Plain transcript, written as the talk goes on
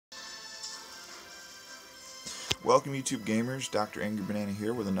Welcome YouTube gamers, Dr. Angry Banana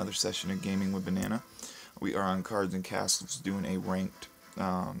here with another session of Gaming with Banana. We are on Cards and Castles doing a ranked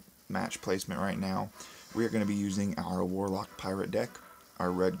match placement right now. We are going to be using our Warlock Pirate deck, our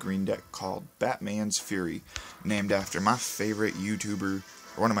red-green deck called Batman's Fury, named after my favorite YouTuber,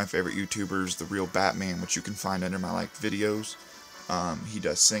 or one of my favorite YouTubers, The Real Batman, which you can find under my liked videos. He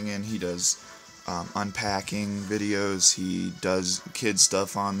does singing, he does unpacking videos, he does kid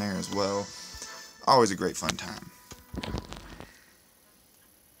stuff on there as well. Always a great fun time.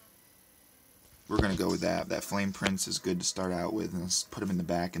 We're going to go with that. That Flame Prince is good to start out with. And let's put him in the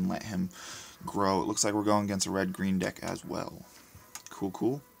back and let him grow. It looks like we're going against a red-green deck as well. Cool,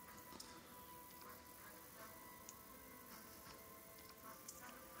 cool.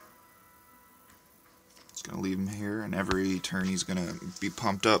 Just going to leave him here, and every turn he's going to be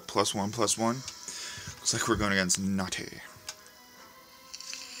pumped up. +1, +1. Looks like we're going against Naughty.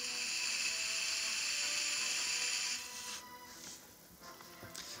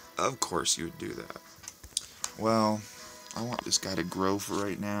 Of course you would do that. Well, I want this guy to grow for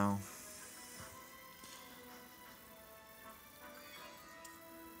right now.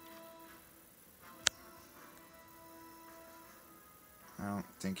 I don't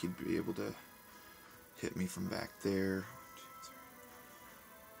think he'd be able to hit me from back there.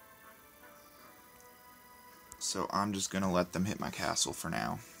 So I'm just going to let them hit my castle for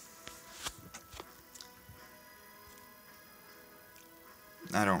now.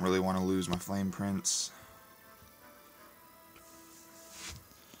 I don't really want to lose my Flame Prince.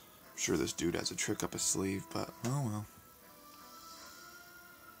 I'm sure this dude has a trick up his sleeve, but oh well.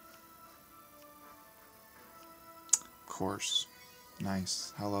 Of course.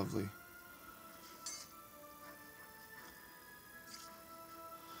 Nice. How lovely.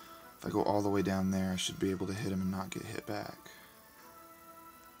 If I go all the way down there, I should be able to hit him and not get hit back.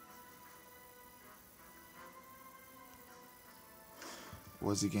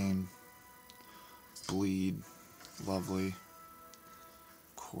 What does he gain? Bleed. Lovely.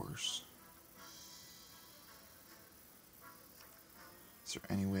 Of course. Is there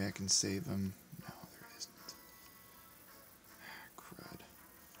any way I can save him? No, there isn't. Crud.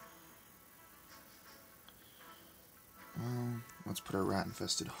 Well, let's put our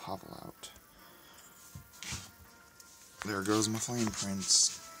rat-infested hovel out. There goes my Flame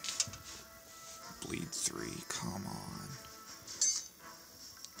Prince. Bleed 3, come on.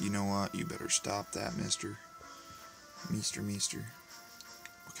 You know what? You better stop that, mister. Meester.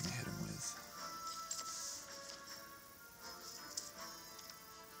 What can I hit him with?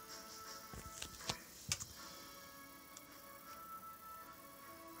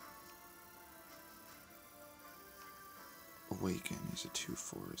 Awaken. He's a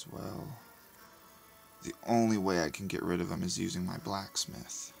 2/4 as well. The only way I can get rid of him is using my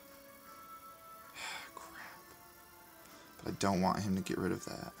blacksmith. But I don't want him to get rid of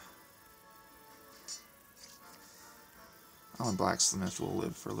that. Oh, and blacksmith will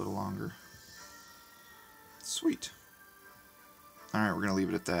live for a little longer. Sweet. Alright, we're going to leave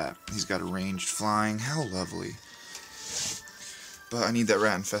it at that. He's got a ranged flying. How lovely. But I need that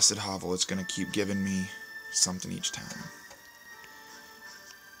rat-infested hovel. It's going to keep giving me something each time.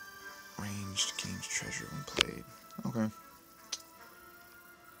 Ranged gains treasure when played. Okay.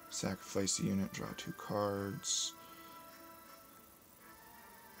 Sacrifice a unit, draw 2 cards.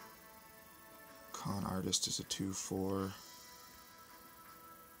 Con Artist is a 2/4.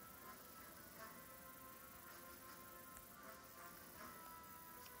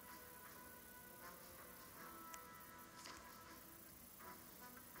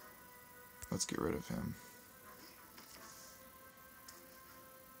 Let's get rid of him.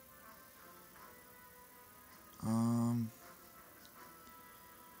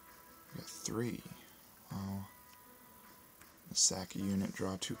 We got 3. Oh. Sack a unit,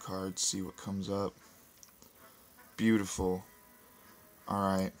 draw 2 cards, see what comes up. Beautiful.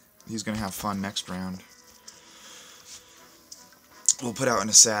 Alright, he's going to have fun next round. We'll put out an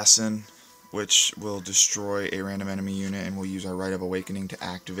assassin, which will destroy a random enemy unit, and we'll use our Rite of Awakening to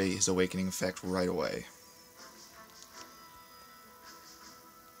activate his awakening effect right away.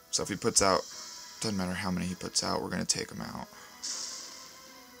 So if he puts out, doesn't matter how many he puts out, we're going to take him out.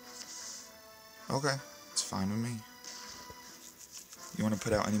 Okay, it's fine with me. You want to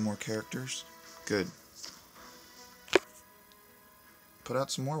put out any more characters? Good. Put out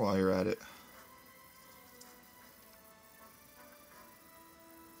some more while you're at it.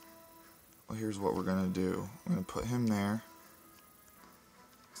 Well, here's what we're going to do. I'm going to put him there.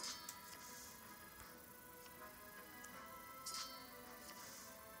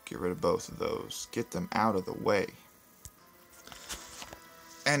 Get rid of both of those. Get them out of the way.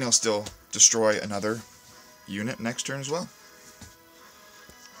 And he'll still destroy another unit next turn as well.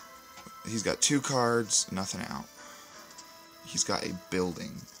 He's got 2 cards, nothing out. He's got a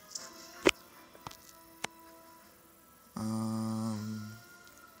building.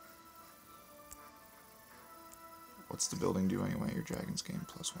 What's the building do anyway? Your dragons gain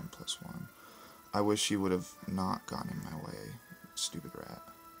 +1/+1. I wish he would have not gotten in my way. Stupid rat.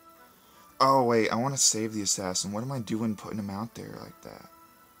 Oh wait, I want to save the assassin. What am I doing putting him out there like that?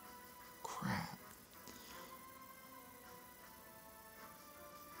 Crap.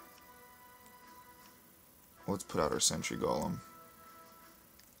 Let's put out our sentry golem.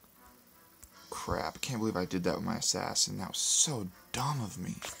 Crap, I can't believe I did that with my assassin. That was so dumb of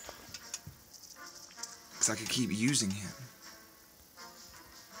me. Because I could keep using him.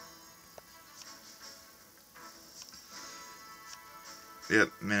 Yep,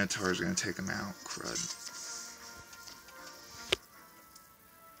 Minotaur's gonna take him out. Crud.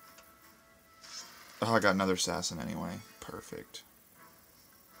 Oh, I got another assassin anyway. Perfect.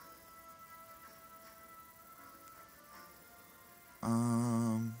 I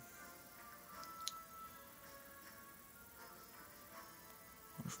wonder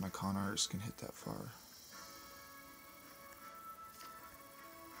if my con artist can hit that far.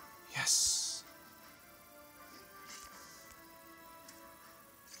 Yes!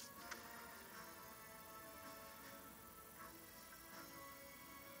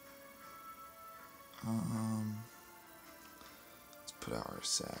 Let's put out our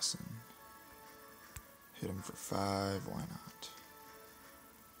assassin. Hit him for 5, why not?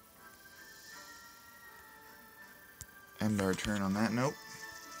 End our turn on that note.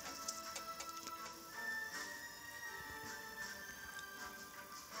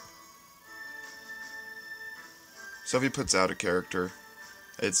 So if he puts out a character,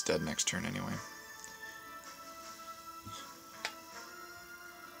 it's dead next turn anyway.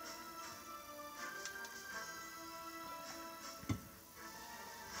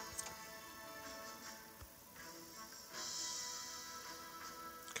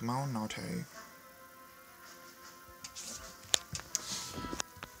 Come on, Naute.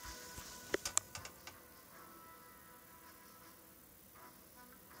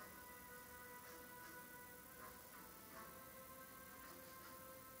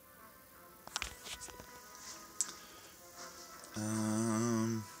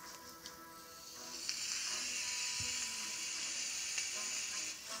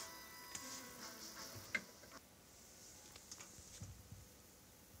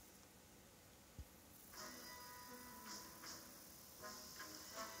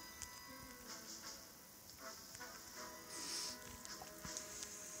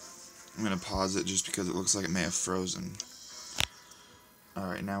 I'm going to pause it just because it looks like it may have frozen.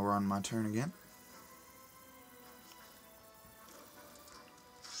 Alright, now we're on my turn again.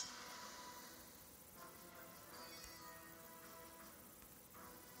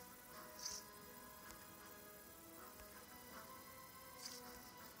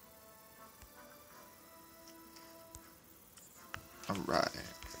 Alright.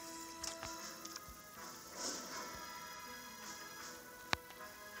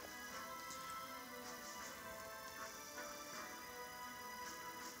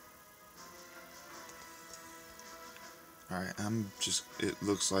 Alright, it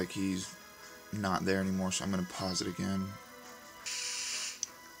looks like he's not there anymore, so I'm going to pause it again.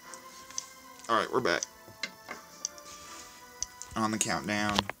 Alright, we're back. On the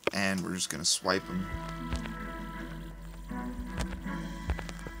countdown, and we're just going to swipe him.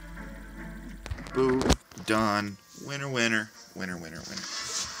 Boo, done. Winner, winner, winner, winner, winner.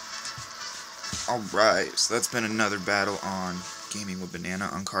 Alright, so that's been another battle on Gaming with Banana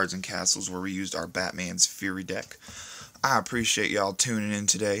on Cards and Castles, where we used our Batman's Fury deck. I appreciate y'all tuning in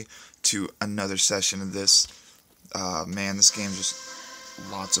today to another session of this. Man, this game's just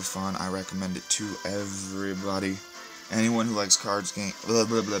lots of fun. I recommend it to everybody. Anyone who likes card games,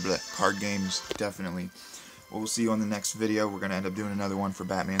 definitely. Well, we'll see you on the next video. We're going to end up doing another one for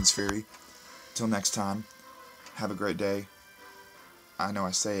Batman's Fury. Till next time, have a great day. I know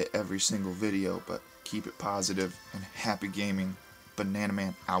I say it every single video, but keep it positive and happy gaming. Banana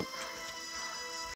Man out.